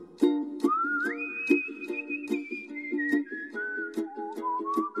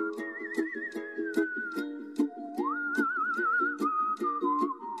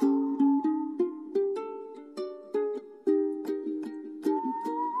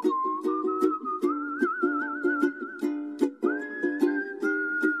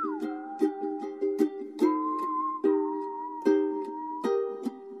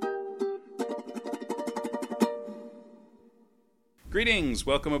Greetings!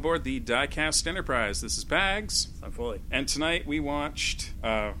 Welcome aboard the Diecast Enterprise. This is Bags. I'm Foley. And tonight we watched,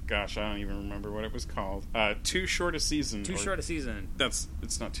 I don't even remember what it was called. Too Short a Season. Too Short a Season.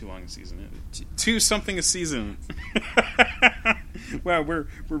 It's not too long a season. Too something a season. Wow, we're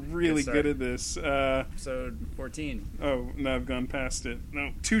really good at this. Episode 14. Oh, no, I've gone past it.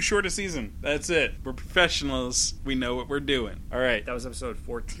 No, Too Short a Season. That's it. We're professionals. We know what we're doing. All right. That was episode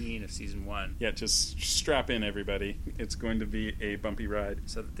 14 of season 1. Yeah, just strap in, everybody. It's going to be a bumpy ride.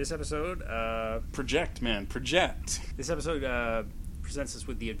 So this episode... Project, man. Project. This episode presents us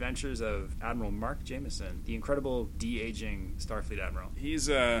with the adventures of Admiral Mark Jameson, the incredible de-aging Starfleet Admiral. He's,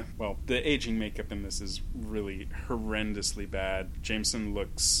 the aging makeup in this is really horrendously bad. Jameson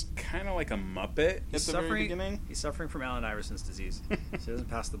looks kind of like a Muppet at the very beginning. He's suffering from Allen Iverson's disease, so he doesn't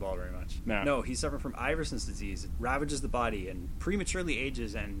pass the ball very much. No, he's suffering from Iverson's disease. It ravages the body and prematurely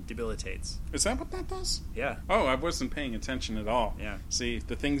ages and debilitates. Is that what that does? Yeah. Oh, I wasn't paying attention at all. Yeah. See,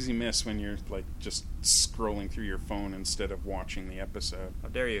 the things you miss when you're, just scrolling through your phone instead of watching the episode. How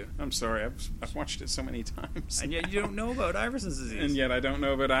dare you? I'm sorry, I've watched it so many times. And yet you don't know about Iverson's disease. And yet I don't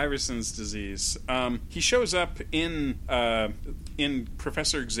know about Iverson's disease. He shows up in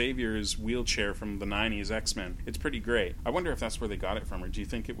Professor Xavier's wheelchair from the 90s X-Men. It's pretty great. I wonder if that's where they got it from, or do you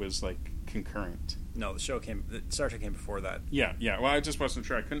think it was, concurrent? No, Star Trek came before that. Yeah. Well, I just wasn't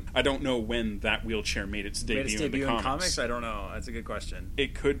sure. I don't know when that wheelchair made its debut in the comics. I don't know. That's a good question.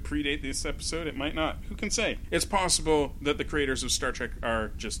 It could predate this episode. It might not. Who can say? It's possible that the creators of Star Trek are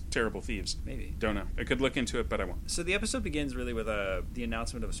just terrible thieves. Maybe. Don't know. I could look into it, but I won't. So the episode begins really with the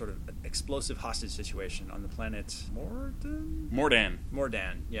announcement of a sort of explosive hostage situation on the planet Mordan,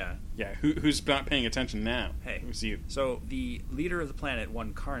 yeah. Yeah, who's not paying attention now? Hey. Who's you? So the leader of the planet,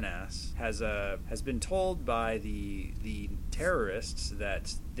 one Karnas, has been told by the terrorists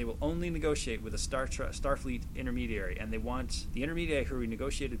that they will only negotiate with a Starfleet intermediary, and they want the intermediary who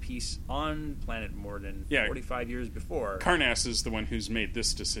negotiated peace on planet Mordan 45 years before. Karnas is the one who's made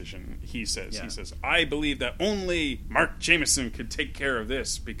this decision, he says. Yeah. He says, I believe that only Mark Jameson could take care of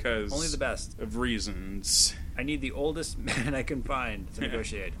this because... Only the best. ...of reasons. I need the oldest man I can find to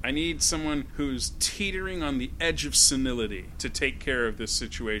negotiate. I need someone who's teetering on the edge of senility to take care of this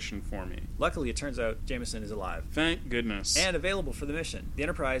situation for me. Luckily, it turns out Jameson is alive. Thank goodness. And available for the mission. The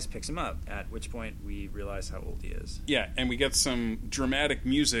Enterprise picks him up, at which point we realize how old he is. Yeah, and we get some dramatic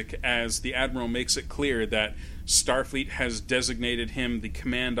music as the Admiral makes it clear that Starfleet has designated him the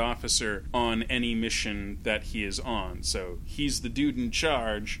command officer on any mission that he is on. So he's the dude in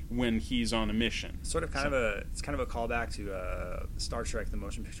charge when he's on a mission. It's kind of a callback to Star Trek: The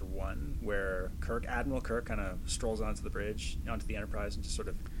Motion Picture 1, where Admiral Kirk kind of strolls onto the bridge, onto the Enterprise, and just sort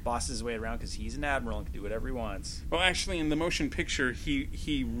of bosses his way around because he's an admiral and can do whatever he wants. Well, actually, in the motion picture,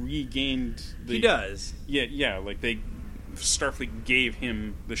 he regained the... He does. Yeah, Starfleet gave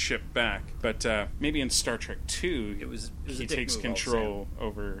him the ship back, but maybe in Star Trek 2, he takes control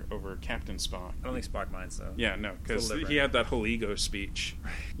over Captain Spock. I don't think Spock minds though. Yeah, no, because he had that whole ego speech,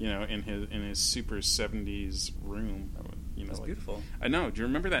 in his super 70s room. That's beautiful. I know. Do you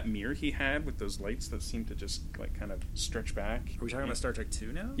remember that mirror he had with those lights that seemed to just kind of stretch back? Are we talking about Star Trek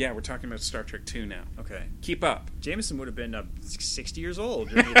 2 now? Yeah, we're talking about Star Trek 2 now. Okay. Keep up. Jameson would have been 60 years old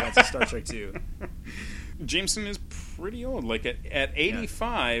during the events of Star Trek 2. Jameson is pretty old. At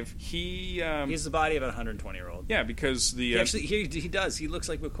 85, he has the body of a 120-year-old. Yeah, because the he does. He looks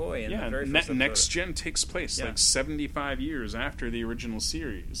like McCoy in the very first episode. Next Gen takes place 75 years after the original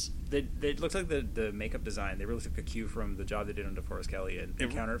series. They looked like the makeup design. They really took a cue from the job they did on DeForest Kelly and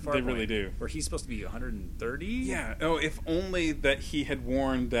Encounter at Farpoint. They really do. Where he's supposed to be 130. Yeah. Oh, if only that he had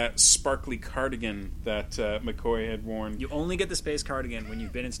worn that sparkly cardigan that McCoy had worn. You only get the space cardigan when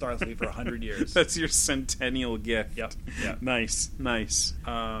you've been in Starfleet for 100 years. That's your centennial gift. Yep. Nice.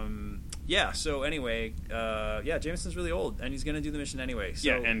 Yeah, so anyway, Jameson's really old, and he's going to do the mission anyway. So.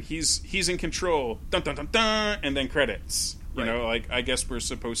 Yeah, and he's in control. Dun, dun, dun, dun, and then credits. You know, I guess we're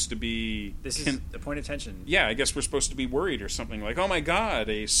supposed to be... This is a point of tension. Yeah, I guess we're supposed to be worried or something. Like, oh my god,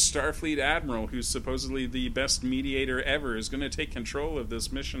 a Starfleet admiral who's supposedly the best mediator ever is going to take control of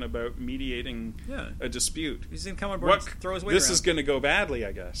this mission about mediating a dispute. He's going to come on board and throw his weight This around. is going to go badly,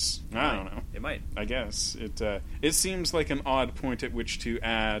 I guess. I don't know. It might. I guess. It seems like an odd point at which to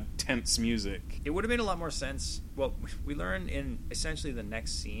add tense music. It would have made a lot more sense. Well, we learn in essentially the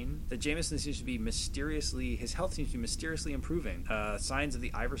next scene that Jameson seems to be his health seems to be mysteriously improving. Signs of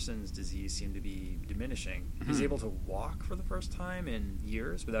the Iverson's disease seem to be diminishing. Mm-hmm. He's able to walk for the first time in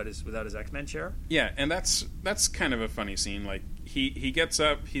years without his X-Men chair. Yeah, and that's kind of a funny scene. Like he gets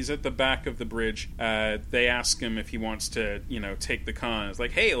up, he's at the back of the bridge. They ask him if he wants to, take the con. It's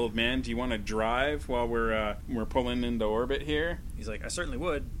like, hey, old man, do you want to drive while we're pulling into orbit here? He's like, I certainly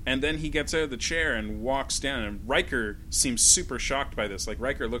would. And then he gets out of the chair and walks down, and Riker seems super shocked by this. Like,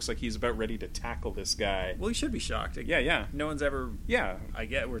 Riker looks like he's about ready to tackle this guy. Well, he should be shocked. Yeah. No one's ever... Yeah. I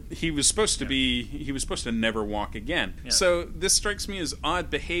get where... He was supposed to never walk again. Yeah. So this strikes me as odd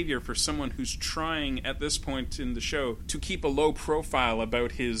behavior for someone who's trying, at this point in the show, to keep a low profile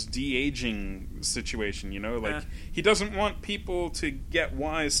about his de-aging situation, you know? Like, he doesn't want people to get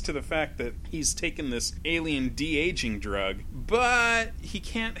wise to the fact that he's taken this alien de-aging drug, but he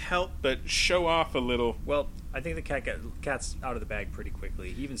can't help but show off a little. Well, I think the cat's out of the bag pretty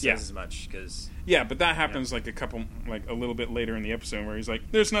quickly. He even says as much, because... Yeah, but that happens like a little bit later in the episode where he's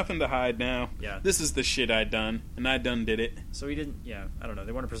like, there's nothing to hide now. Yeah. This is the shit I done, and I done did it. So he didn't, I don't know.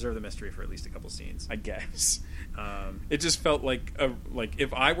 They want to preserve the mystery for at least a couple scenes. I guess. It just felt like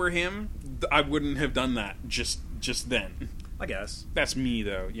if I were him, I wouldn't have done that just then. I guess. That's me,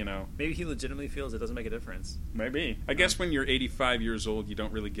 though, you know. Maybe he legitimately feels it doesn't make a difference. Maybe. I guess when you're 85 years old, you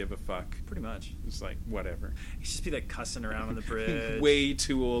don't really give a fuck. Pretty much. It's like, whatever. You should just be like cussing around on the bridge. Way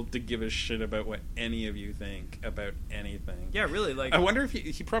too old to give a shit about what any of you think about anything. Yeah, really. Like, I wonder if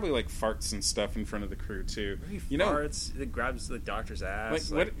he probably like farts and stuff in front of the crew too. He farts. He grabs the doctor's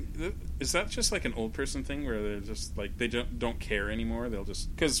ass. What is that? Just like an old person thing where they're just like they don't care anymore. They'll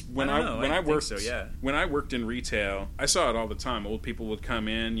just because when I worked in retail, I saw it all the time. Old people would come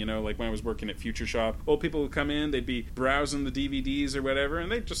in, you know, like when I was working at Future Shop, old people would come in, they'd be browsing the DVDs or whatever, and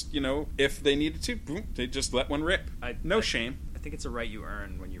they just, you know, if they needed to, boom, they just let one rip. No shame. I think it's a right you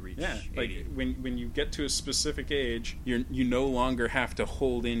earn when you reach 80. Like when you get to a specific age, you no longer have to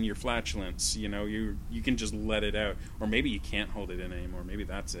hold in your flatulence. You know, you can just let it out, or maybe you can't hold it in anymore. Maybe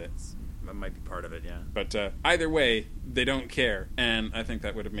that's it. That might be part of it, yeah. But either way, they don't care, and I think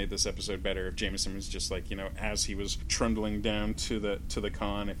that would have made this episode better if Jameson was just like, you know, as he was trundling down to the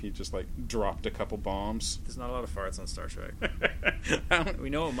con, if he just like dropped a couple bombs. There's not a lot of farts on Star Trek. We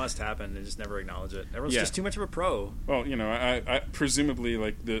know it must happen, they just never acknowledge it. Everyone's just too much of a pro. Well, you know, I presumably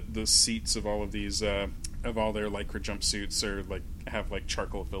like the seats of all of these of all their Lycra jumpsuits are like have like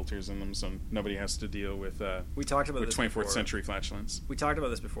charcoal filters in them, so nobody has to deal with we talked about with 24th century flatulence. We talked about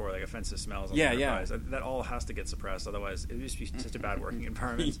this before, like offensive smells on the Enterprise. That all has to get suppressed, otherwise it would just be such a bad working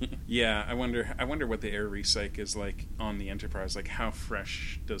environment. Yeah, I wonder what the air recyc is like on the Enterprise. Like, how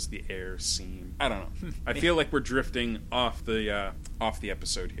fresh does the air seem? I don't know. I feel like we're drifting off the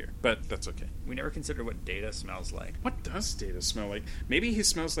episode here, but that's okay. We never considered what Data smells like. What does Data smell like? Maybe he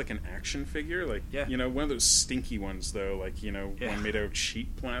smells like an action figure, like you know, one of those stinky ones though, like, you know, one made out of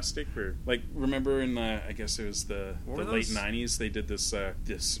cheap plastic. Or like, remember in I guess it was the late 90s, they did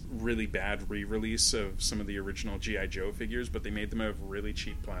this really bad re-release of some of the original G.I. Joe figures, but they made them out of really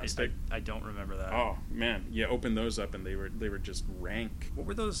cheap plastic. I don't remember that. Oh man, yeah, open those up and they were just rank. What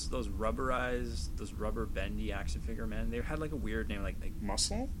were those rubberized, those rubber bendy action figure men? They had like a weird name, like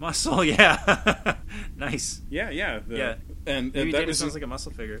Muscle, yeah. Nice. Yeah. And maybe that sounds like a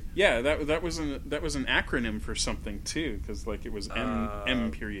muscle figure. Yeah, that was an acronym for something too, because like it was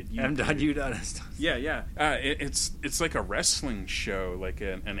M period U. M.U. Yeah. It's like a wrestling show, like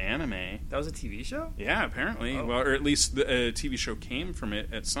an anime. That was a TV show? Yeah, apparently. Oh. Well, or at least the TV show came from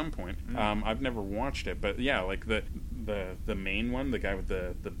it at some point. I've never watched it, but yeah, like the main one, the guy with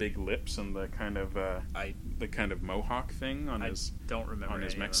the big lips and the kind of mohawk thing on his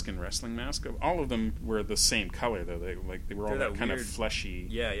Mexican wrestling mask. All of them were the same color though. They were all that kind of fleshy.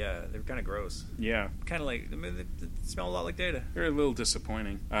 Yeah, they were kind of gross. Yeah, kind of like they smell a lot like Data. They're a little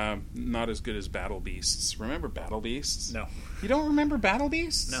disappointing. Not as good as Battle Beasts. Remember Battle Beasts? No. You don't remember Battle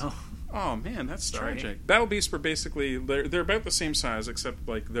Beasts? No. Oh man, that's tragic. Battle Beasts were basically they're about the same size, except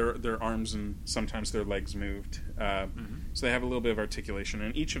like their arms and sometimes their legs moved. So they have a little bit of articulation,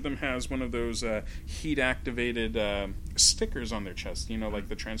 and each of them has one of those heat activated stickers on their chest. You know, like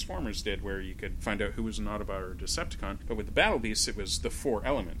the Transformers did, where you could find out who was an Autobot or a Decepticon. But with the Battle Beasts, it was the 4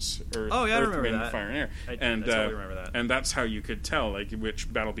 elements: Earth, Wind, Fire, and Air. I totally remember that. And that's how you could tell like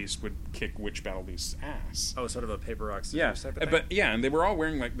which Battle Beast would kick which Battle Beast's ass. Oh, sort of a paper rock scissors type of thing. But yeah, and they were all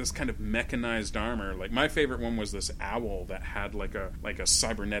wearing like this kind of mechanized armor. Like my favorite one was this owl that had like a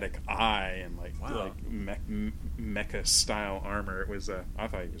cybernetic eye and like mecha style armor. It was I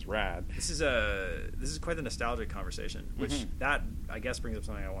thought it was rad. This is quite the nostalgic conversation, which that I guess brings up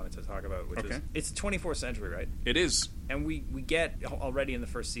something I wanted to talk about, which is it's the 24th century, right? It is. And we get already in the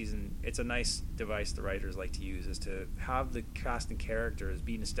first season, it's a nice device the writers like to use, is to have the cast and characters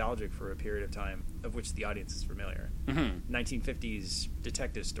be nostalgic for a period of time of which the audience is familiar. 1950s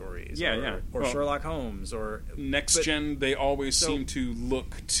detective stories, or Sherlock Holmes, or Next Gen. They always seem to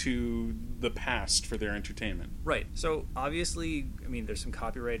look to the past for their entertainment. Right. So obviously, I mean, there's some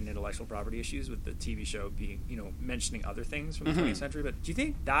copyright and intellectual property issues with the TV show being, mentioning other things from the 20th century. But do you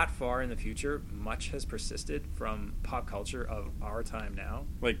think that far in the future, much has persisted from pop culture of our time now?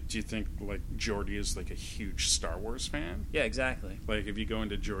 Like, do you think like Geordie is like a huge Star Wars fan? Yeah, exactly. Like, if you go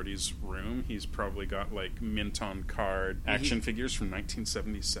into Geordie's room, he's probably got like mint on card action figures from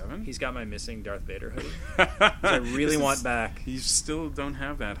 1977. He's got my missing Darth Vader hoodie, which I really want back. You still don't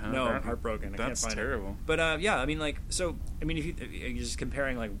have that, huh? No, I'm heartbroken. I can't That's find terrible. It. But yeah, I mean, like, so I mean, if you're just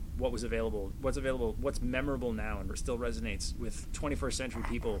comparing like what's available, what's memorable now, and still resonates with 21st century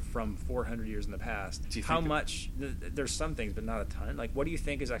people from 400 years in the past. How much? There's some things, but not a ton. Like, what do you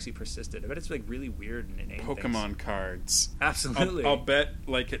think has actually persisted? I bet it's like really weird and inane Pokemon things. Cards. Absolutely. I'll bet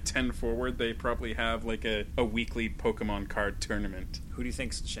like at 10 forward, they probably have like a weekly Pokemon card tournament. Who do you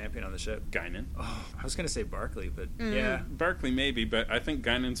think's champion on the ship? Guinan. Oh, I was gonna say Barkley, but yeah, Barkley maybe, but I think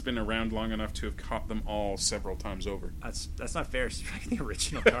Guinan's been around long enough to have caught them all several times over. that's not fair. She's writing the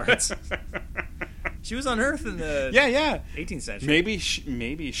original cards. She was on Earth in the 18th century.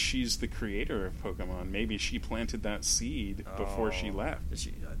 Maybe she's the creator of Pokemon. Maybe she planted that seed before she left. Did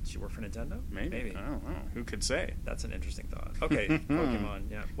she work for Nintendo? Maybe. I don't know. Who could say? That's an interesting thought. Okay,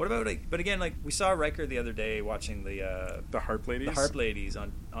 Pokemon. Yeah. What about but again, like we saw Riker the other day watching the Harp Ladies. The Harp Ladies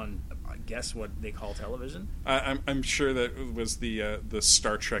on I guess what they call television. I'm sure that was the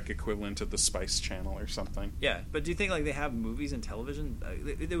Star Trek equivalent of the Spice Channel or something. Yeah, but do you think like they have movies and television?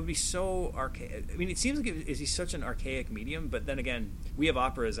 It would be so archaic. I mean, it seems like it's such an archaic medium. But then again, we have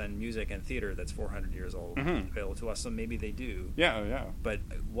operas and music and theater that's 400 years old available to us. So maybe they do. Yeah. But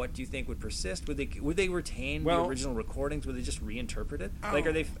what do you think would persist? Would they retain the original recordings? Would they just reinterpret it? Like,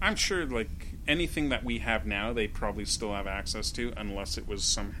 are they? I'm sure like anything that we have now, they probably still have access to, unless it was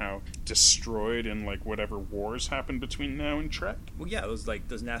somehow destroyed in like whatever wars happened between now and Trek. Well, yeah, it was like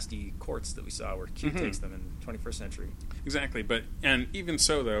those nasty courts that we saw where Q takes them in the 21st century. Exactly, and even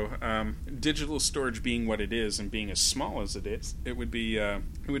so though, digital storage being what it is and being as small as it is, it would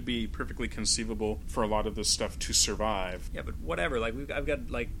be perfectly conceivable for a lot of this stuff to survive. Yeah, but whatever. Like I've got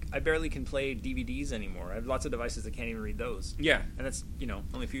like I barely can play DVDs anymore. I have lots of devices that can't even read those. Yeah, and that's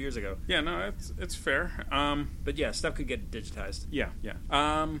only a few years ago. Yeah, no, it's fair. But yeah, stuff could get digitized. Yeah.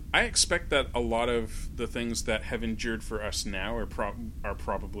 I expect that a lot of the things that have endured for us now are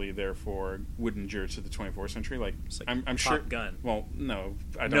probably therefore would endure to the 24th century. Like I'm sure. Top Gun. Well, no,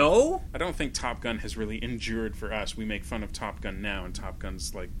 I don't. No, I don't think Top Gun has really endured for us. We make fun of Top Gun now, and Top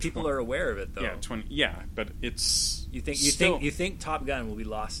Gun's like people are aware of it though. Yeah, 20. Yeah, but it's you think Top Gun will be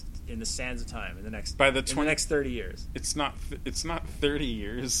lost in the sands of time in the next the next 30 years. It's not 30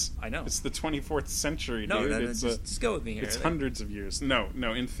 years. I know. It's the 24th century, no, dude. Just go with me here. It's hundreds of years. No,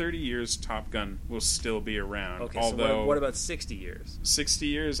 in 30 years Top Gun will still be around. Okay, although so what about 60 years? 60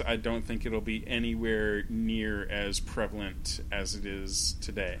 years, I don't think it'll be anywhere near as prevalent as it is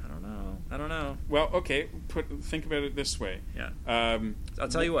today. I don't know. Well, okay, think about it this way. Yeah. I'll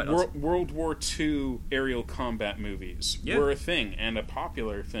tell you what. World War II aerial combat movies were a thing and a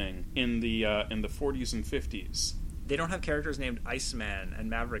popular thing in the 40s and 50s. They don't have characters named Iceman and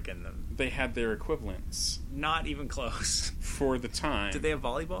Maverick in them. They had their equivalents. Not even close. For the time. Did they have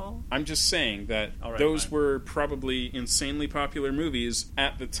volleyball? I'm just saying that those were probably insanely popular movies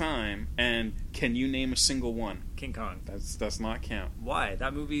at the time, and can you name a single one? King Kong. That's not count. Why?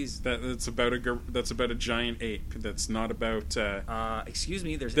 That movie's that's about a giant ape. That's not about. Excuse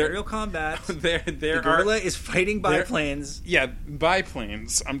me. There's aerial combat. The gorilla is fighting biplanes. Yeah,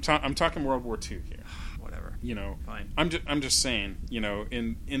 biplanes. I'm talking World War II here. Whatever. Fine. I'm just saying.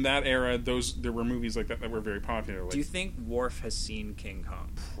 In that era, there were movies like that were very popular. Like, do you think Worf has seen King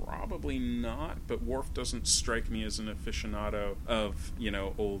Kong? Probably not, but Worf doesn't strike me as an aficionado of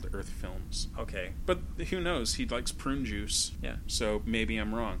old Earth films. Okay, but who knows? He likes prune juice. Yeah. So maybe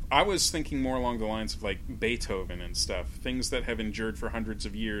I'm wrong. I was thinking more along the lines of like Beethoven and stuff, things that have endured for hundreds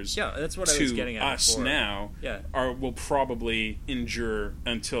of years. Yeah, that's what I was getting at. Us before. Now, yeah, will probably endure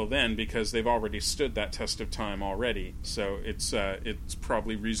until then because they've already stood that test of time already. So it's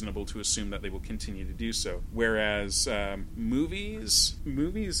probably reasonable to assume that they will continue to do so. Whereas movies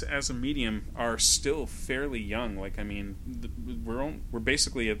as a medium are still fairly young. Like, I mean, we're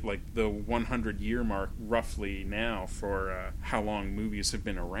basically at like the 100-year mark roughly now for how long movies have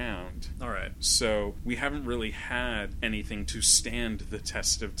been around. All right. So we haven't really had anything to stand the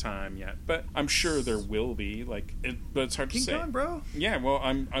test of time yet. But I'm sure there will be. But it's hard to say. King Kong, bro. Yeah. Well,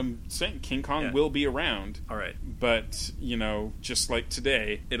 I'm saying King Kong will be around. All right. But just like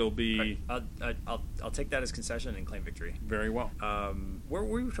today, it'll be. I'll take that as concession and claim victory. Very well. What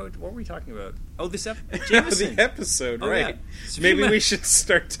were we talking about? Oh, this Jameson. The episode, Oh, right. yeah. So Maybe we should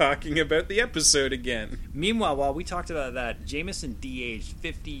start talking about the episode again. Meanwhile, while we talked about that, Jameson de-aged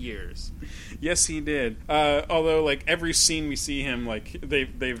 50 years. Yes, he did. Although, like, every scene we see him, like,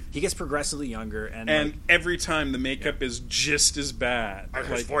 they've... He gets progressively younger, and like, every time the makeup is just as bad. And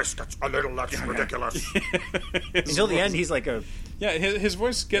his voice gets a little less ridiculous. until the end, he's like a... Yeah, his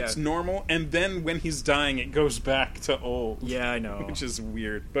voice gets normal, and then when he's dying, it goes back to old. Yeah, I know. Which is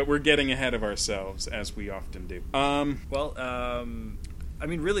weird. But we're getting ahead of ourselves, as we often do. I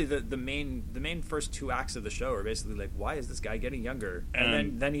mean, really, the main first 2 acts of the show are basically like, why is this guy getting younger?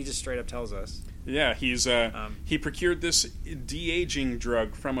 And then he just straight up tells us. Yeah, he procured this de-aging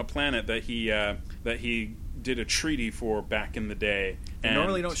drug from a planet that he did a treaty for back in the day. They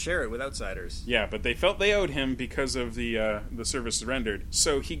normally don't share it with outsiders. Yeah, but they felt they owed him because of the service rendered.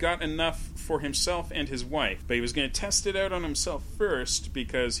 So he got enough for himself and his wife, but he was going to test it out on himself first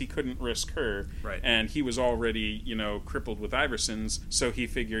because he couldn't risk her. Right. And he was already, crippled with Iverson's, so he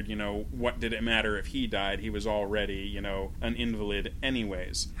figured, what did it matter if he died? He was already, an invalid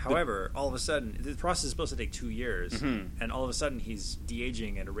anyways. However, all of a sudden, the process is supposed to take 2 years, and all of a sudden he's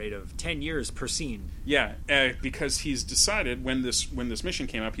de-aging at a rate of 10 years per scene. Yeah, because he's decided when this mission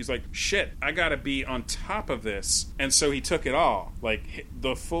came up, he's like, shit, I gotta be on top of this. And so he took it all, like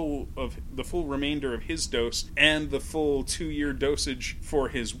the full remainder of his dose and the full 2-year dosage for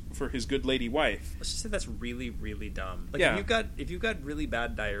his good lady wife. Let's just say that's really, really dumb. Like, Yeah. if you've got really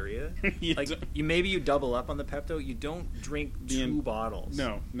bad diarrhea, You you double up on the Pepto. You don't drink 2 bottles.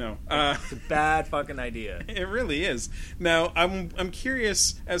 No. It's a bad fucking idea. It really is. Now, I'm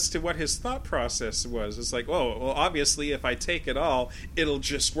curious as to what his thought process was. It's like, well, obviously, if I take it all, it'll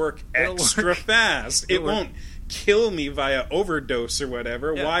just work extra fast. It won't kill me via overdose or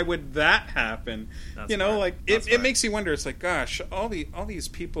whatever. Yeah. Why would that happen? That's It makes you wonder. It's like, gosh, all these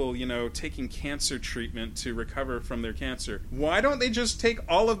people, taking cancer treatment to recover from their cancer. Why don't they just take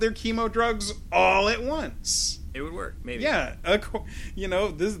all of their chemo drugs all at once? It would work, maybe. Yeah,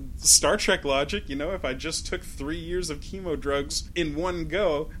 this Star Trek logic. If I just took 3 years of chemo drugs in one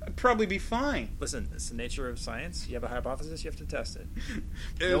go, I'd probably be fine. Listen, it's the nature of science. You have a hypothesis, you have to test it.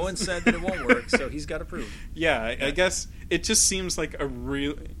 No one said that it won't work, so he's got to prove. Yeah, I guess it just seems like a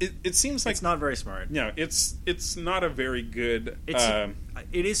real. It seems like it's not very smart. No, it's not a very good.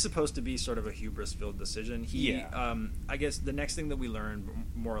 It is supposed to be sort of a hubris-filled decision. I guess the next thing that we learn,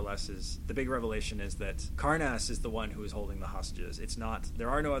 more or less, is the big revelation is that Karnas is the one who is holding the hostages. It's not. There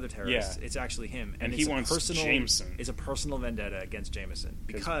are no other terrorists. Yeah. It's actually him, and he wants Jameson. It's a personal vendetta against Jameson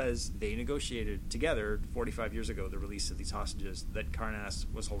because they negotiated together 45 years ago the release of these hostages that Karnas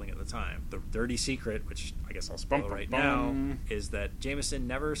was holding at the time. The dirty secret, which I guess I'll spoil now, is that Jameson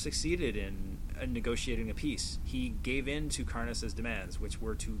never succeeded in negotiating a peace. He gave in to Karnas's demands, which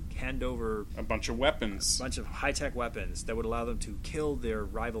were to hand over a bunch of weapons, a bunch of high-tech weapons that would allow them to kill their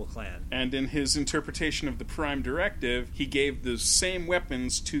rival clan. And in his interpretation of the Prime Directive, he gave the same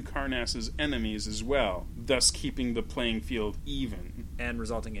weapons to Karnas's enemies as well, thus keeping the playing field even. And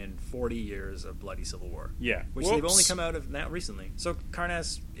resulting in 40 years of bloody civil war. Yeah. Which they've only come out of now recently. So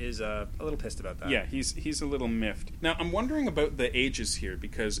Karnas is a little pissed about that. Yeah, he's a little miffed. Now, I'm wondering about the ages here,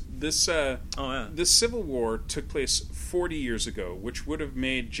 because this Civil War took place 40 years ago, which would have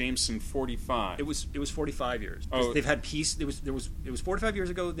made Jameson 45. It was 45 years. Oh. They've had peace. It was 45 years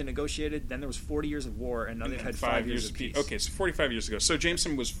ago they negotiated, then there was 40 years of war, and now they've had 5 years of peace. Okay, so 45 years ago. So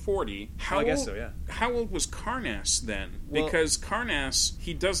Jameson was 40. I guess so, yeah. How old was Karnas then? Well, because Karnas,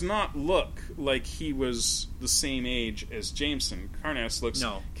 he does not look like he was the same age as Jameson. Karnas looks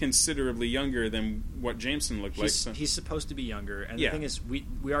considerably younger than what Jameson looked like. So. He's supposed to be younger, and the thing is,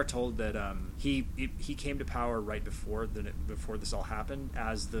 we are told that he came to power right before this all happened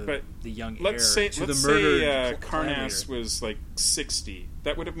as the young heir to the murdered Karnas was like 60.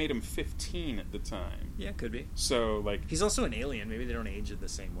 That would have made him 15 at the time. Yeah, could be. So he's also an alien. Maybe they don't age it the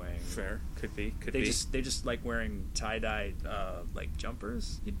same way. Fair, could be. They just like wearing tie-dye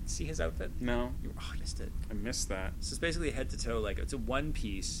jumpers. You see his outfit? No, I missed it. I missed that. So it's basically head to toe, it's a one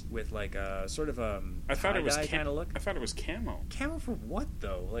piece with a sort of I thought it was kind of look. I thought it was camo. Camo for what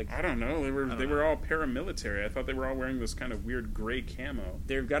though? I don't know. They were all paramilitary. I thought they were all wearing this kind of weird gray camo.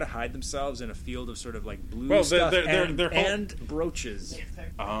 They've got to hide themselves in a field of sort of blue stuff and brooches.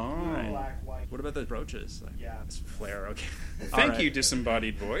 Oh. Black, white. What about those brooches? It's flare. Okay. Thank you,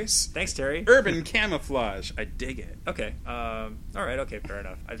 disembodied voice. Thanks, Terry. Urban camouflage. I dig it. Okay. All right. Okay. Fair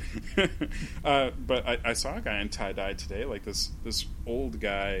enough. But I saw a guy in tie-dye today, this old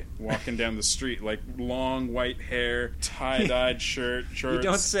guy walking down the street, long white hair, tie-dyed shirt, shorts. You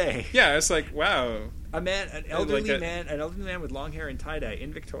don't say. Yeah, it's like, wow. an elderly man with long hair and tie dye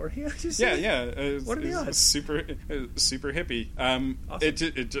in Victoria. What are the odds? Super hippie.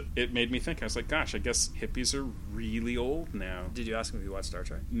 Awesome. It made me think. I was like, gosh, I guess hippies are really old now. Did you ask him if he watched Star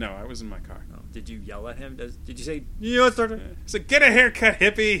Trek? No, I was in my car. Oh. Did you yell at him? Did you say, you watch Star Trek? I said, get a haircut,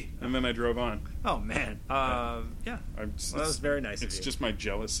 hippie, and then I drove on. Oh man, yeah. That was very nice of you. It's just my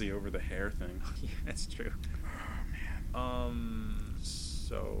jealousy over the hair thing. Yeah, that's true. Oh man.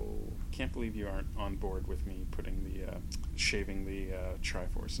 So can't believe you aren't on board with me putting the shaving the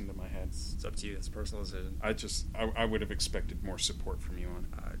Triforce into my head. It's up to you. It's a personal decision. I would have expected more support from you on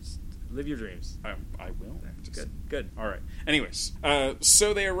it. Just live your dreams. I will. Good. All right. Anyways,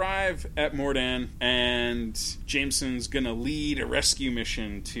 so they arrive at Mordan, and Jameson's gonna lead a rescue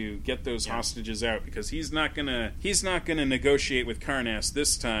mission to get those hostages out, because he's not gonna negotiate with Karnas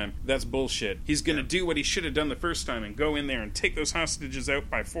this time. That's bullshit. He's gonna do what he should have done the first time and go in there and take those hostages out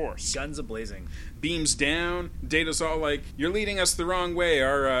by force. Guns a-blazing. Beams down. Data's all like, "You're leading us the wrong way.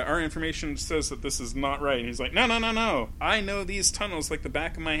 Our information says that this is not right." And he's like, No. I know these tunnels like the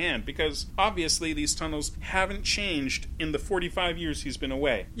back of my hand, because obviously these tunnels haven't changed in the 45 years he's been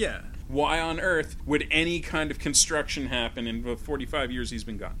away. Yeah. Why on earth would any kind of construction happen in the 45 years he's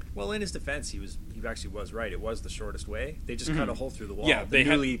been gone? Well, in his defense, he actually was right. It was the shortest way. They just cut a hole through the wall. Yeah, the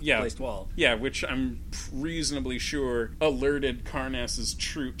newly placed wall. Yeah, which I'm reasonably sure alerted Karnas's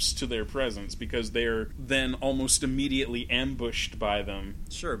troops to their presence, because they're then almost immediately ambushed by them.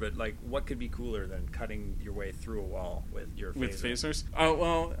 Sure, but like, what could be cooler than cutting your way through a wall with your phaser? With phasers? Oh,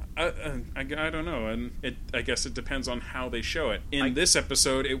 well, I don't know, and I guess it depends on how they show it. In this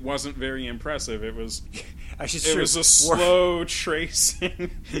episode, it wasn't very impressive. It was actually, it was a slow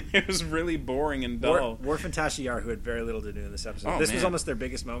tracing. It was really boring and dull. Worf and Tasha Yar, who had very little to do in this episode. This was almost their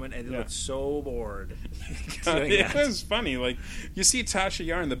biggest moment, and they looked so bored. It was funny. Like, you see Tasha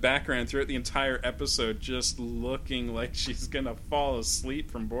Yar in the background throughout the entire episode, just looking like she's gonna fall asleep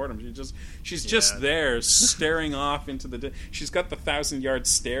from boredom. She's just there, staring off into the. She's got the 1,000-yard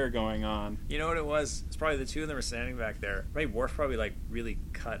stare going on. You know what it was? It's probably the two of them were standing back there. Right, Worf probably like really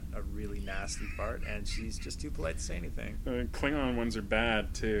cut a really nasty part, and she's just too polite to say anything. Klingon ones are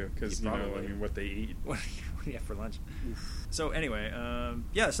bad too, because what they eat. What do you have for lunch? So anyway,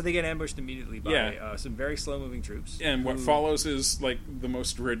 so they get ambushed immediately by some very slow-moving troops. And what follows is like the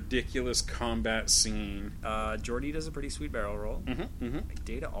most ridiculous combat scene. Geordi does a pretty sweet barrel roll.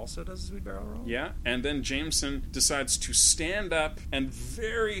 Data also does a sweet barrel roll. Yeah, and then Jameson decides to stand up and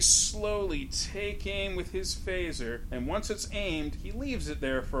very slowly take aim with his phaser. And once it's aimed, he leaves it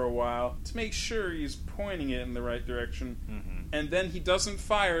there for a while to make sure he's pointing it in the right direction. And then he doesn't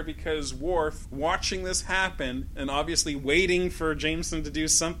fire because Worf, watching this happen and obviously waiting for Jameson to do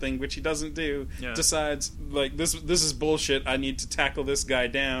something, which he doesn't do, decides, like, this is bullshit. I need to tackle this guy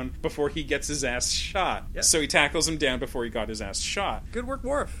down before he gets his ass shot. Yeah. So he tackles him down before he got his ass shot. Good work,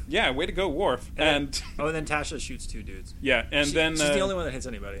 Worf. Yeah, way to go, Worf. And then Tasha shoots two dudes. Yeah, and then she's the only one that hits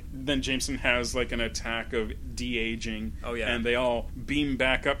anybody. Then Jameson has like an attack of de-aging. Oh yeah, and they all beam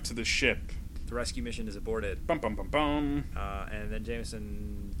back up to the ship. The rescue mission is aborted. Bum bum bum bum. And then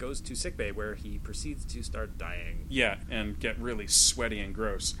Jameson goes to sickbay, where he proceeds to start dying. Yeah, and get really sweaty and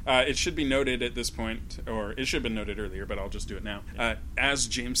gross. It should be noted at this point, or it should have been noted earlier, but I'll just do it now. As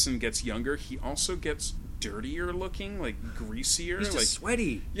Jameson gets younger, he also gets dirtier looking, like greasier. He's just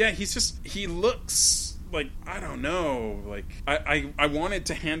sweaty. Yeah, he looks like, I don't know, like I wanted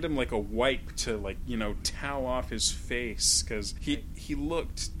to hand him like a wipe to, like, towel off his face, because he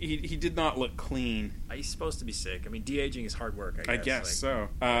did not look clean. He's supposed to be sick. I mean, de-aging is hard work, I guess so.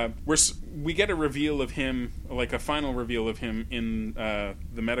 We get a reveal of him, like a final reveal of him in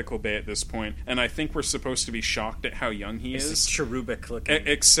the medical bay at this point, and I think we're supposed to be shocked at how young he is. It's cherubic looking.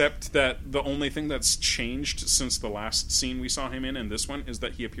 Except that the only thing that's changed since the last scene we saw him in and this one is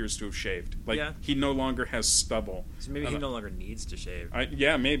that he appears to have shaved. Like, he no longer has stubble. So maybe he no longer needs to shave.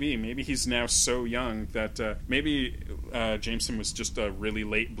 Maybe he's now so young that maybe Jameson was just a really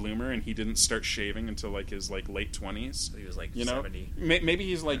late bloomer and he didn't start shaving until like his like late 20s. So he was like 70. Maybe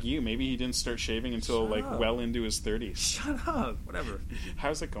he's like you. Maybe he didn't start shaving until well into his 30s. Shut up. Whatever.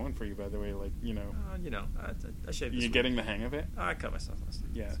 How's it going for you, by the way? Like, I shaved. You getting the hang of it? I cut myself last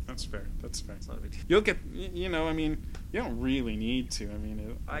night. Yeah, that's fair. It's not a big deal. You'll get. I mean, you don't really need to. I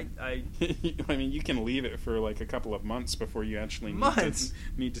mean, I mean, you can leave it for like a couple of months before you actually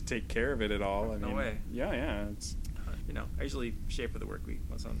need to take care of it at all. No way. Yeah. It's I usually shave for the work week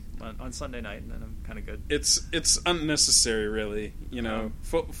once on Sunday night, and then I'm kind of good. It's unnecessary, really.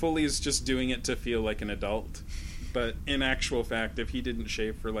 Foley's just doing it to feel like an adult. But in actual fact, if he didn't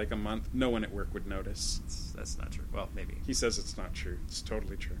shave for like a month, no one at work would notice. That's not true. Well, maybe. He says it's not true. It's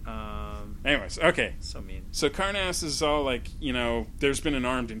totally true. Um, Anyways, okay. So mean. So Karnas is all like, there's been an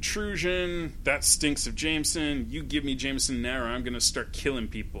armed intrusion. That stinks of Jameson. You give me Jameson now or I'm going to start killing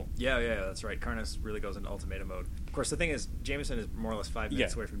people. Yeah, that's right. Karnas really goes into ultimatum mode. Of course, the thing is, Jameson is more or less 5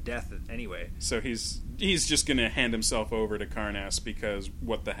 minutes away from death anyway. So he's just going to hand himself over to Karnas because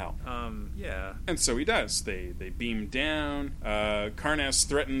what the hell? Yeah. And so he does. They beam down. Karnas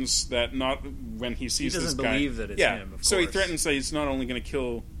threatens that not when he sees this guy. He doesn't believe that it's him, of course. So he threatens that he's not only going to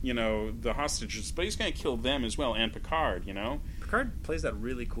kill, the hostages, but he's going to kill them as well, and Picard, Picard plays that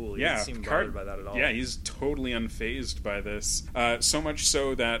really cool. He doesn't seem bothered by that at all. Yeah, he's totally unfazed by this. So much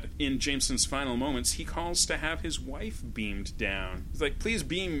so that in Jameson's final moments, he calls to have his wife beamed down. He's like, please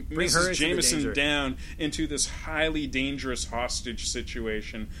beam Mrs. Jameson down into this highly dangerous hostage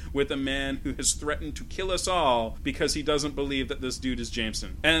situation with a man who has threatened to kill us all because he doesn't believe that this dude is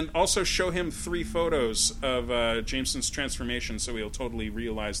Jameson. And also show him 3 photos of Jameson's transformation so he'll totally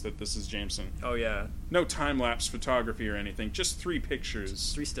realize that this is Jameson. Oh, yeah. No time-lapse photography or anything, just 3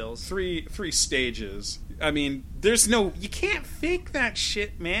 pictures. 3 stills. 3 stages. I mean, you can't fake that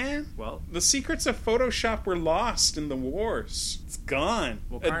shit, man. Well, the secrets of Photoshop were lost in the wars. It's gone.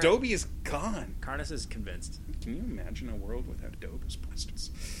 Well, Adobe is gone. Karnas is convinced. Can you imagine a world without Adobe's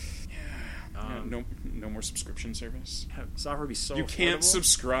plastics? No more subscription service. Software would be so You can't affordable.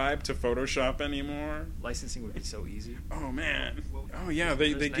 Subscribe to Photoshop anymore. Licensing would be so easy. Oh man. Oh yeah.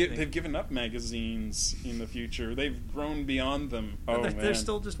 They've given up magazines in the future. They've grown beyond them. They're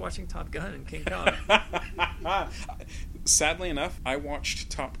still just watching Top Gun and King Kong. Sadly enough, I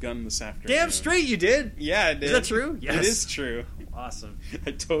watched Top Gun this afternoon. Damn straight you did. Yeah, I did. Is that true? Yes. It is true. Awesome.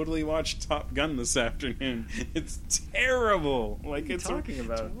 I totally watched Top Gun this afternoon. It's terrible. What are you talking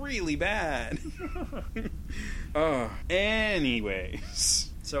about? It's really bad. Anyways.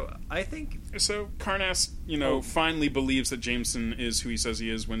 So I think Karnas, finally believes that Jameson is who he says he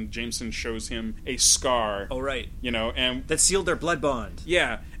is when Jameson shows him a scar. Oh, right. And that sealed their blood bond.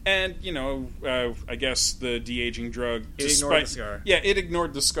 Yeah. And, I guess the de-aging drug... ignored the scar. Yeah, it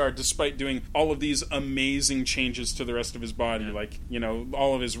ignored the scar despite doing all of these amazing changes to the rest of his body. Yeah. Like,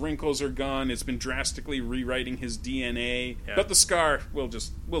 all of his wrinkles are gone. It's been drastically rewriting his DNA. Yeah. But the scar, we'll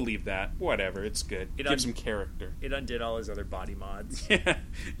leave that. Whatever, it's good. It gives him character. It undid all his other body mods.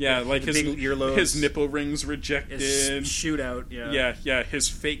 Yeah, like his big earlobes. His nipple rings rejected. His shootout, yeah. Yeah, his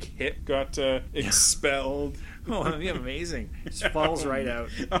fake hip got expelled. Oh, that'd be amazing. Just falls right out.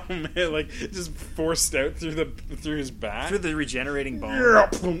 Oh man, like just forced out through his back, through the regenerating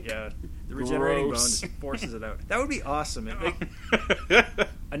bone. Yeah, the regenerating bone just forces it out. That would be awesome.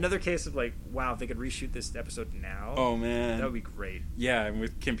 Another case of wow, if they could reshoot this episode now. Oh man, that would be great. Yeah, and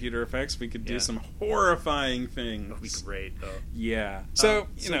with computer effects, we could do some horrifying things. That would be great, though. Yeah. So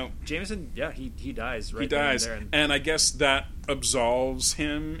Jameson, he dies. Right. He dies, and I guess that absolves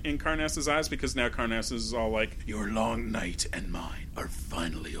him in Karnas's eyes because now Karnas is all like, "Your long night and mine are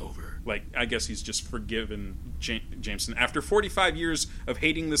finally over." Like, I guess he's just forgiven Jameson after 45 years of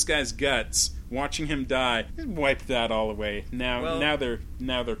hating this guy's guts. Watching him die, wipe that all away. Now they're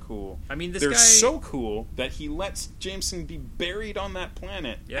cool. I mean, they're so cool that he lets Jameson be buried on that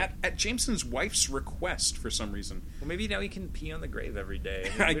planet at Jameson's wife's request for some reason. Well, maybe now he can pee on the grave every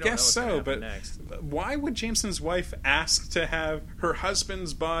day. I guess so, but why would Jameson's wife ask to have her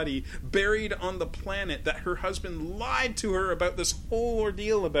husband's body buried on the planet that her husband lied to her about this whole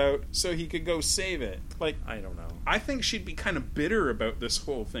ordeal about so he could go save it? Like, I don't know. I think she'd be kind of bitter about this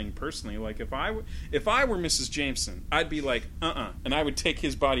whole thing personally. Like, if I were Mrs. Jameson, I'd be like, and I would take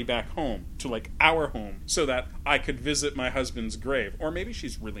his body back home to our home so that I could visit my husband's grave. Or maybe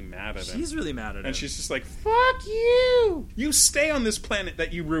she's really mad at him. She's really mad at him. And she's just like, fuck you! You stay on this planet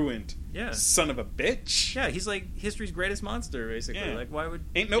that you ruined. Yeah. Son of a bitch. Yeah, he's like history's greatest monster, basically. Yeah. Like, why would...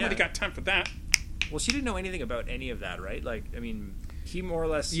 Ain't nobody got time for that. Well, she didn't know anything about any of that, right? Like, I mean... He more or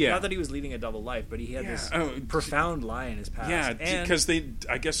less, not that he was leading a double life, but he had this profound lie in his past. Yeah, because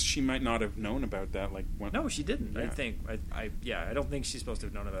I guess she might not have known about that. No, she didn't. Yeah. I think. I don't think she's supposed to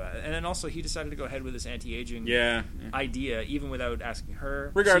have known about that. And then also, he decided to go ahead with this anti-aging idea, even without asking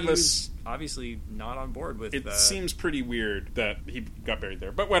her. Regardless, she was obviously not on board with. It seems pretty weird that he got buried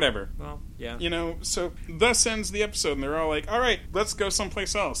there, but whatever. Well, yeah. So thus ends the episode, and they're all like, "All right, let's go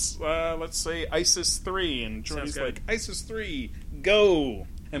someplace else. Let's say ISIS 3," and Jordy's like, "ISIS 3, go!"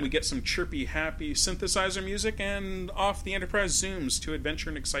 And we get some chirpy, happy synthesizer music, and off the Enterprise zooms to adventure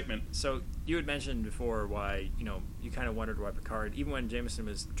and excitement. So You had mentioned before why, you kind of wondered why Picard, even when Jameson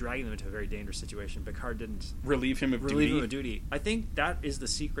was dragging them into a very dangerous situation, Picard didn't relieve him of duty. I think that is the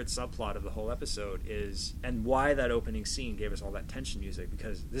secret subplot of the whole episode and why that opening scene gave us all that tension music,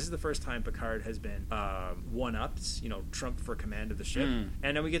 because this is the first time Picard has been one-upped, trumped for command of the ship,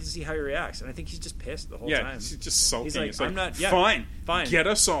 and then we get to see how he reacts, and I think he's just pissed the whole time. Yeah, he's just sulking. He's like, it's like, I'm not... fine, fine. Get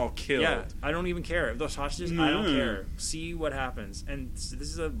us all killed. Yeah, I don't even care. If those hostages, I don't care. See what happens. And this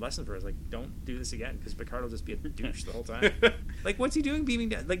is a lesson for us. Like, don't do this again, because Picard will just be a douche the whole time. Like, what's he doing beaming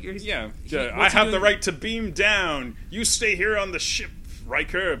down? Like, I have the right to beam down. You stay here on the ship,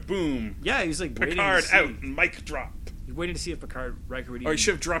 Riker. Boom. Yeah, he's like Picard out. Mic drop. He's waiting to see if Riker would even... Or he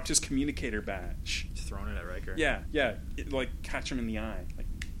should have dropped his communicator badge. Just thrown it at Riker. Yeah. Catch him in the eye. Like,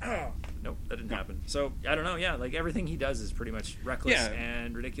 oh. Nope, that didn't happen. So, I don't know, like, everything he does is pretty much reckless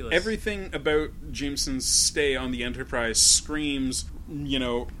and ridiculous. Everything about Jameson's stay on the Enterprise screams,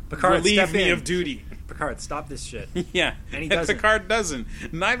 Picard, relieve me of duty. Picard, stop this shit. Yeah. And he doesn't. Picard doesn't.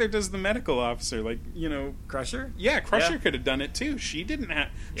 Neither does the medical officer. Crusher? Yeah, Crusher could have done it too. She didn't have...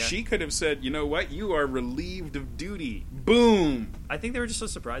 Yeah. She could have said, you know what? You are relieved of duty. Boom. I think they were just so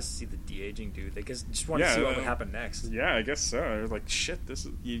surprised to see the de-aging dude. They just wanted to see what would happen next. Yeah, I guess so. They're like, shit, this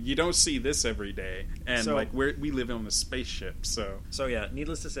is... You don't see this every day. And, we live on a spaceship, so... So, yeah,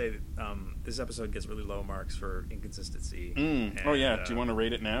 needless to say, this episode gets really low marks for inconsistency. And, do you want to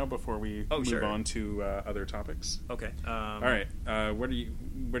rate it now before we move on to other topics? Okay. All right. What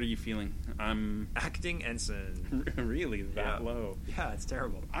are you feeling? Acting ensign. Really? That low? Yeah, it's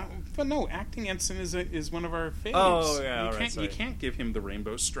terrible. But no, acting ensign is one of our faves. Oh, yeah, you can't give him the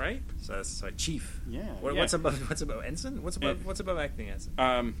rainbow stripe. So that's like chief. Yeah. What's above ensign? What's above acting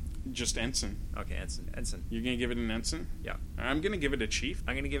ensign? Just ensign. Okay, ensign. You're gonna give it an ensign? Yeah. I'm gonna give it a chief.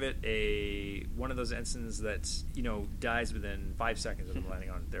 I'm gonna give it one of those ensigns that dies within 5 seconds of them landing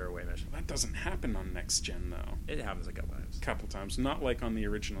on their away mission. That doesn't happen on Next Gen though. It happens a couple times. Not like on the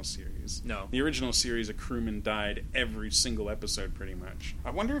original series. No. The original series, a crewman died every single episode pretty much.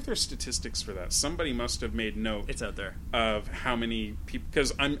 I wonder if there's statistics for that. Somebody must have made note. It's out there. Of how many people,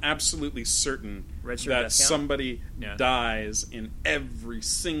 because I'm absolutely certain that somebody dies in every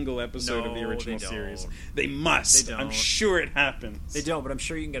single episode of the original series. They must. They don't. I'm sure it happens. They don't, but I'm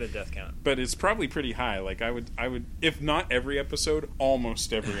sure you can get a death count. But it's probably pretty high. Like I would, if not every episode,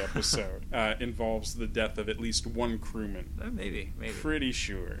 almost every episode involves the death of at least one crewman. Maybe. Pretty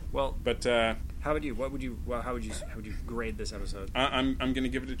sure. Well, but how would you? How would you grade this episode? I'm going to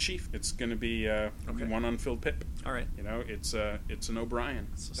give it a chief. It's going to be one unfilled pip. All right. It's an O'Brien.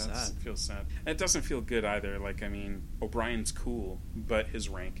 So sad. It feels sad. And it doesn't feel good either. Like, I mean, O'Brien's cool, but his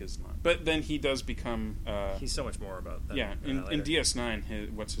rank is not. But then he does become. He's so much more about that. Yeah. In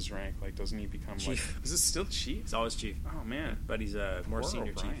DS9, what's his rank? Like, doesn't he become chief? Is it still chief? It's always chief. Oh man. But he's a more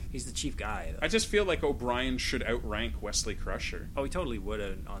senior O'Brien. chief. He's the chief guy. Though. I just feel like O'Brien should outrank Wesley Crusher. Oh, he totally would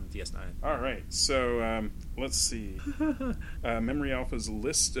on DS9. All right. So let's see. Memory Alpha's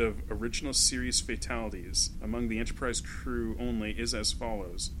list of original series fatalities among the Enterprise crew only is as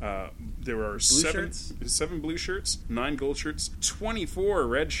follows. There are 7 blue shirts, 9 gold shirts, 24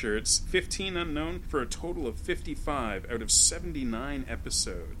 red shirts, 15 unknown, for a total of 55 out of 79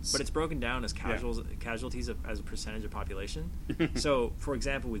 episodes. But it's broken down as casualties as a percentage of population. So, for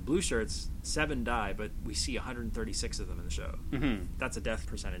example, with blue shirts, 7 die, but we see 136 of them in the show. Mm-hmm. That's a death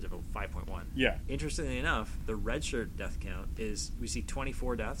percentage of 5.1. Yeah. Interestingly enough, the red shirt death count is we see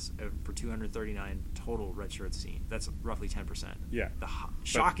 24 deaths for 239 total red shirts seen. That's roughly 10%. Yeah.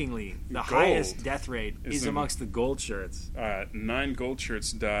 Shockingly, the highest death rate is amongst the gold shirts. 9 gold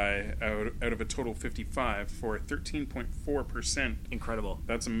shirts die out of a total of 55 for 13.4%. Incredible.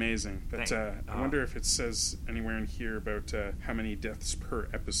 That's amazing. But I wonder if it says anywhere in here about how many deaths per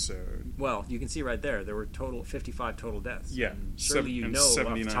episode. Well, you can see right there. There were 55 total deaths. Yeah. And surely you know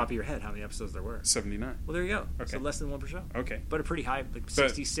 79. off the top of your head how many episodes there were. 79. Well, there you go. Okay. So less than 1 per show. Okay. But a pretty high, like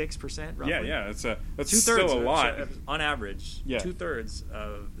 66%, roughly. Yeah. That's 2/3 still a lot. On average, yeah. 2/3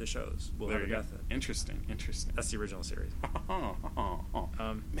 of the shows will have a death. Interesting. That's the original series.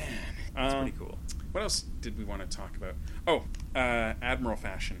 Man. That's pretty cool. What else did we want to talk about? Oh, Admiral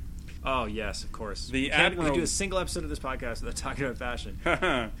Fashion. Oh, yes, of course. Admiral... We do a single episode of this podcast without talking about fashion.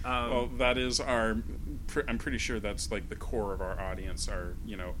 Well, that is our I'm pretty sure that's like the core of our audience are,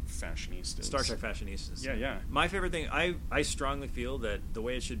 fashionistas. Star Trek fashionistas. Yeah. My favorite thing, I strongly feel that the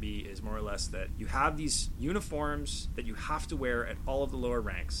way it should be is more or less that you have these uniforms that you have to wear at all of the lower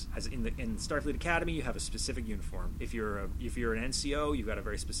ranks. As in Starfleet Academy, you have a specific uniform. If you're an NCO, you've got a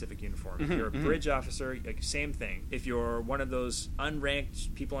very specific uniform. If you're a bridge officer, like, same thing. If you're one of those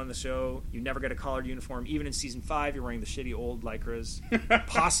unranked people on the show, you never get a collared uniform. Even in season 5, you're wearing the shitty old lycras,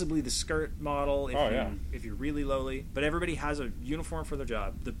 possibly the skirt model if you're really lowly. But everybody has a uniform for their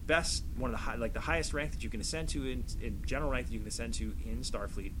job. The best, one of the the highest rank that you can ascend to in general rank that you can ascend to in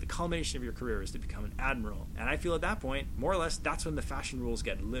Starfleet, the culmination of your career is to become an admiral. And I feel at that point, more or less, that's when the fashion rules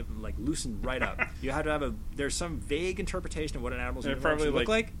get loosened right up. You have to have there's some vague interpretation of what an admiral's uniform should look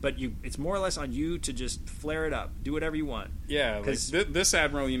like, but it's more or less on you to just flare it up, do whatever you want. Yeah, like this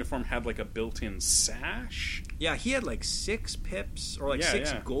admiral uniform had like a built-in sash. Yeah, he had like 6 pips or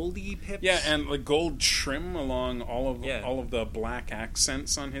six goldy pips. Yeah, and like gold trim along all of the black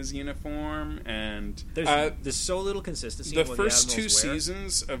accents on his uniform, and there's so little consistency. The first 2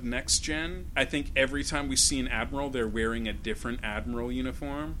 seasons of Next Gen, I think every time we see an admiral, they're wearing a different admiral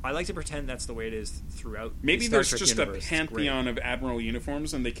uniform. I like to pretend that's the way it is throughout. Maybe the there's Star Trek just universe. a pantheon of admiral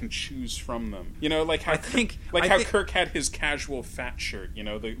uniforms, and they can choose from them. Like how how Kirk had his casual fat shirt.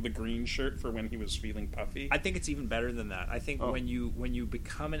 The green shirt for when he was feeling puffy. I think it's even better than that. I think when you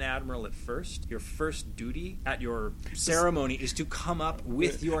become an admiral at first, your first duty at your ceremony is to come up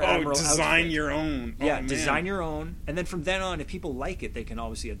with your admiral design outfit. your own. Yeah, design your own, and then from then on, if people like it, they can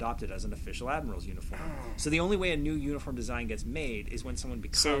obviously adopt it as an official admiral's uniform. So the only way a new uniform design gets made is when someone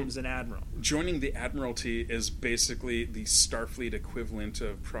becomes an admiral. Joining the Admiralty is basically the Starfleet equivalent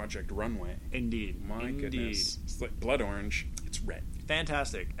of Project Runway. Indeed. My goodness. It's like blood orange. It's red.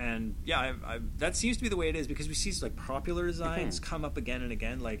 Fantastic. And yeah, that seems to be the way it is, because we see like popular designs come up again and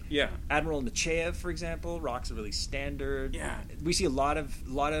again. Like Admiral Nechayev, for example, rocks a really standard. Yeah. We see a lot of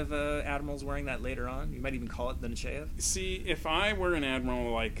admirals wearing that later on. You might even call it the Nechayev. See, if I were an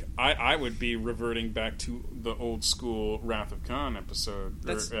admiral, like I would be reverting back to the old school Wrath of Khan episode.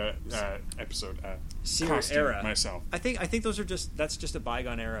 Series era myself. I think those are that's just a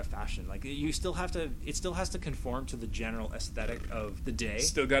bygone era fashion. Like it still has to conform to the general aesthetic of the day.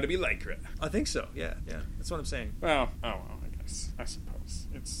 Still got to be lycra. I think so. Yeah. That's what I'm saying. Well, I guess. I suppose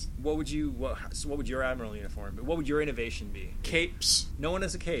it's. What would your admiral uniform be? What would your innovation be? Capes. No one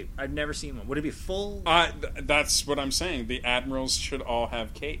has a cape. I've never seen one. Would it be full? That's what I'm saying. The admirals should all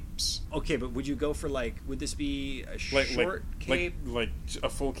have capes. Okay, but would you go for would this be a short cape? Like a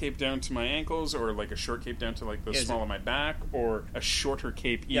full cape down to my ankles, or like a short cape down to like the small of my back, or a shorter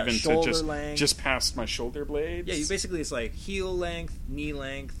cape even to just past my shoulder blades? Yeah, basically it's like heel length, knee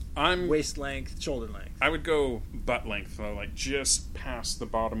length, waist length, shoulder length. I would go butt length, though, like just past the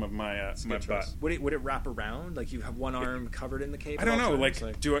bottom of my butt. Would it wrap around? Like you have one arm covered in the cape? I don't know. Like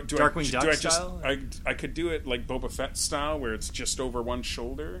Darkwing Duck style? I could do it like Boba Fett style, where it's just over one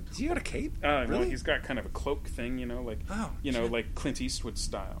shoulder. Has he got a cape? Really? Well, he's got kind of a cloak thing, like Clint Eastwood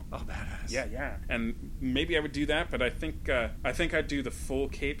style. Oh, badass. Yeah. And maybe I would do that, but I think I'd do the full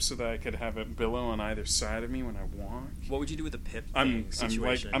cape so that I could have it billow on either side of me when I walk. What would you do with the pip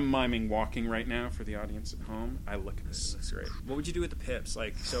situation? I'm miming walking right now for the audience at home. I look at this. Looks great. What would you do with the pips?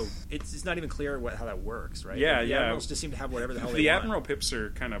 Like, so it's not even clear how that works, right? Yeah, the admirals just seem to have whatever the hell they want. The want. admiral pips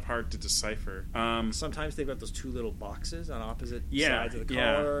are kind of hard to decipher. Sometimes they've got those 2 little boxes on opposite sides of the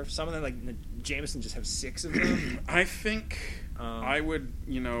collar. Some of them, like Jameson, just have 6 of them. I think I would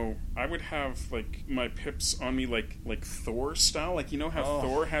have like my pips on me like Thor style. Like how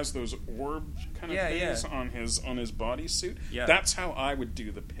Thor has those orb kind of things on his bodysuit. Yeah. That's how I would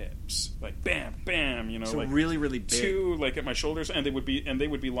do the pips. Like bam, bam. So like really, really big. 2 like at my shoulders, and they would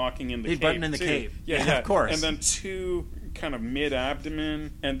be locking in the cape. Button in the cape. Yeah, of course. And then 2 kind of mid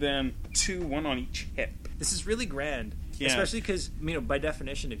abdomen, and then 1 on each hip. This is really grand. Yeah. Especially because, by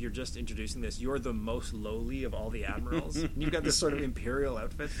definition, if you're just introducing this, you're the most lowly of all the admirals. And you've got this sort of imperial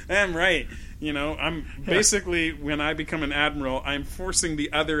outfit. I'm right. I'm basically, when I become an admiral, I'm forcing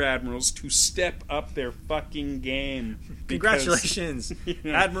the other admirals to step up their fucking game. Congratulations,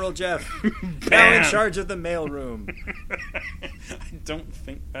 Admiral Jeff. Now in charge of the mailroom. I don't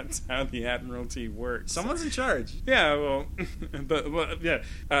think that's how the Admiralty works. Someone's in charge. Yeah, well,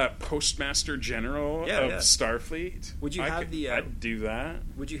 Postmaster General of Starfleet. Would you have I'd do that.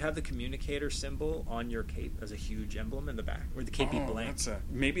 Would you have the communicator symbol on your cape as a huge emblem in the back, or would the cape be blank?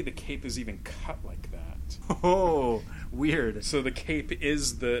 Maybe the cape is even cut like that. Oh, weird. So the cape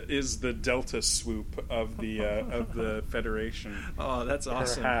is the delta swoop of the Federation. Oh, that's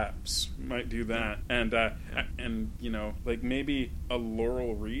awesome. Perhaps might do that, and like maybe a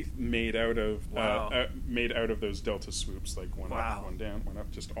laurel wreath made out of those delta swoops, like one up, one down, one up,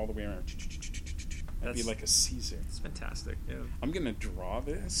 just all the way around. That'd be like a Caesar. It's fantastic. Yeah. I'm gonna draw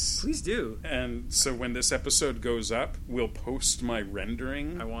this. Please do. And so when this episode goes up, we'll post my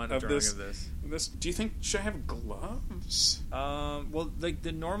rendering. I want a drawing of this. Do you think should I have gloves? Well, like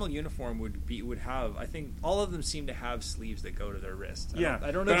the normal uniform would have. I think all of them seem to have sleeves that go to their wrists. I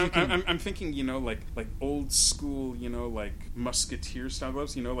don't know. I'm thinking, like old school, like musketeer style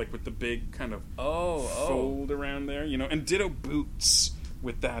gloves. Like with the big kind of fold around there. And ditto boots.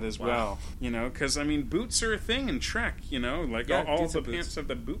 With that as well, because boots are a thing in Trek, like all the pants have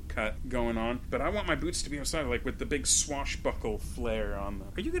the boot cut going on, but I want my boots to be outside, like with the big swashbuckle flare on them.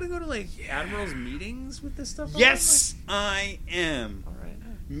 Are you gonna go to admirals meetings with this stuff? Yes, I am. All right,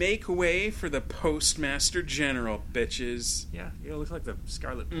 make way for the Postmaster General, bitches. Yeah, you look like the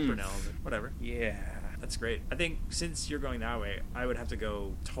Scarlet Pimpernel, but whatever. Yeah. That's great. I think since you're going that way, I would have to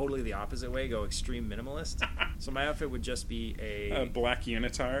go totally the opposite way, go extreme minimalist. So my outfit would just be a black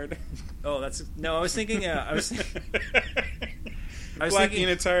unitard. Oh, I was thinking. Black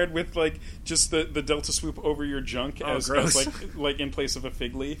unitard with just the delta swoop over your junk as like in place of a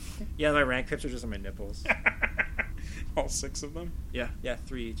fig leaf. Yeah, my rank pips are just on my nipples. All 6 of them? Yeah,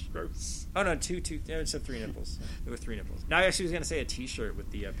 3 each. Gross. Oh no, two. Yeah, it said 3 nipples. There were 3 nipples. Now I actually was going to say a T-shirt with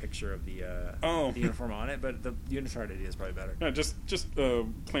the picture of the uniform on it, but the unitard idea is probably better. No, just a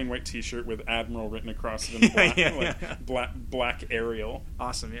plain white T-shirt with Admiral written across it in black, black Arial.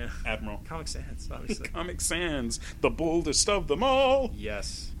 Awesome, yeah. Admiral. Comic Sans, obviously. Comic Sans, the boldest of them all.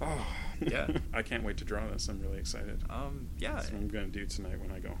 Yes. Oh. Yeah. I can't wait to draw this. I'm really excited. Yeah. That's what I'm going to do tonight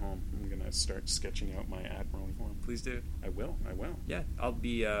when I go home. I'm going to start sketching out my Admiral form. Please do. I will. Yeah, I'll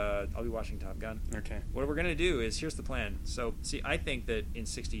be watching Top Gun. Okay. What we're gonna do is, here's the plan. So, see, I think that in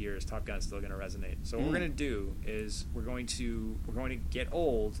 60 years, Top Gun's still gonna resonate. So what we're gonna do is we're going to get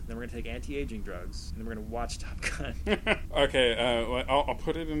old, then we're gonna take anti-aging drugs, and then we're gonna watch Top Gun. Okay. I'll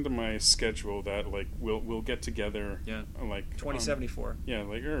put it into my schedule that we'll get together. Yeah. 2074. Yeah.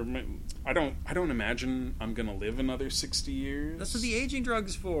 I don't imagine I'm gonna live another 60 years. That's what the aging drug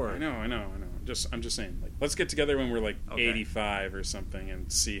is for. I know. I'm just saying. Let's get together when we're 85 or something and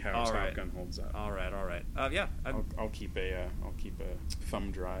see how Top Gun holds up. All right. Yeah. I'll keep a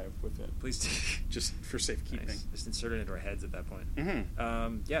thumb drive with it. Please do. Just for safekeeping. Nice. Just insert it into our heads at that point.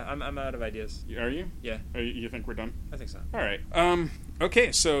 Mm-hmm. Yeah. I'm out of ideas. Are you? Yeah. You think we're done? I think so. All right.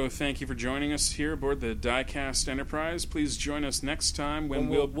 Okay. So thank you for joining us here aboard the Diecast Enterprise. Please join us next time when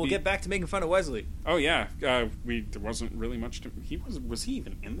we'll get back to making fun of Wesley. Oh yeah. There wasn't really much to. Was he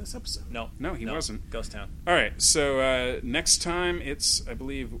even in this episode? No, he wasn't. Ghost Town. All right. So next time it's, I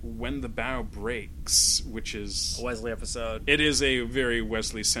believe, When the Bow Breaks, which is a Wesley episode. It is a very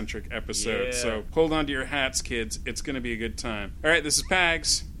Wesley-centric episode. Yeah. So hold on to your hats, kids. It's going to be a good time. All right. This is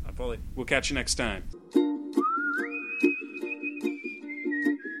Pags. I'm Foley. We'll catch you next time.